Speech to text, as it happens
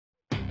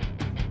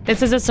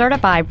This is a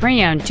certified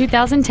pre-owned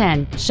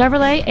 2010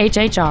 Chevrolet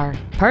HHR,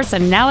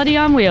 personality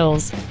on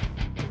wheels.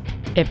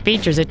 It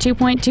features a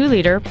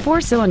 2.2-liter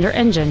four-cylinder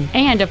engine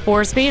and a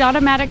 4-speed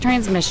automatic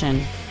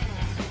transmission.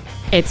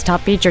 Its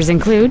top features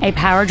include a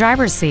power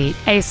driver's seat,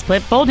 a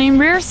split folding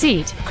rear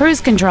seat,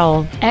 cruise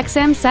control,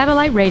 XM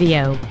satellite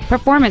radio,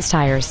 performance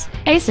tires,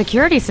 a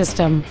security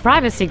system,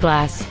 privacy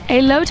glass,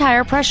 a low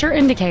tire pressure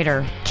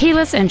indicator,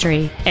 keyless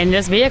entry, and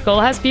this vehicle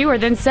has fewer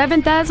than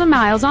 7,000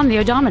 miles on the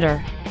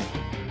odometer.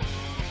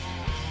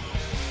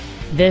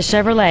 This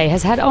Chevrolet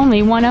has had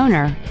only one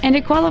owner, and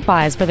it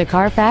qualifies for the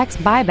Carfax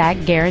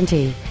buyback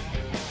guarantee.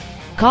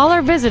 Call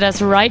or visit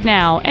us right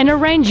now and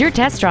arrange your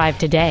test drive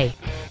today.